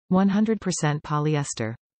100%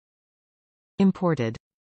 polyester. Imported.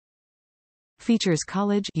 Features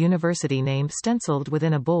college university name stenciled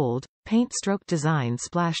within a bold, paint stroke design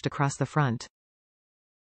splashed across the front.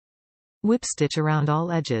 Whipstitch around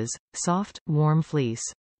all edges, soft, warm fleece.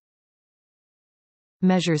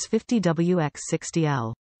 Measures 50W x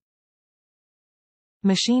 60L.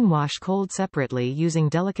 Machine wash cold separately using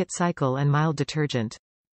delicate cycle and mild detergent.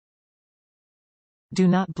 Do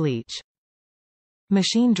not bleach.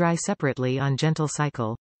 Machine dry separately on gentle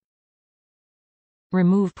cycle.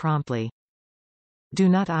 Remove promptly. Do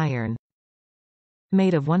not iron.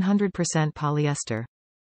 Made of 100% polyester.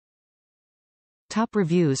 Top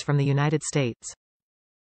reviews from the United States.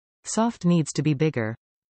 Soft needs to be bigger.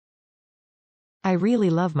 I really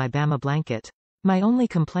love my Bama blanket. My only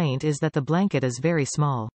complaint is that the blanket is very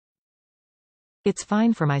small. It's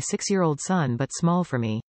fine for my 6-year-old son but small for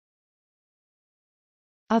me.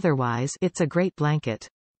 Otherwise, it's a great blanket.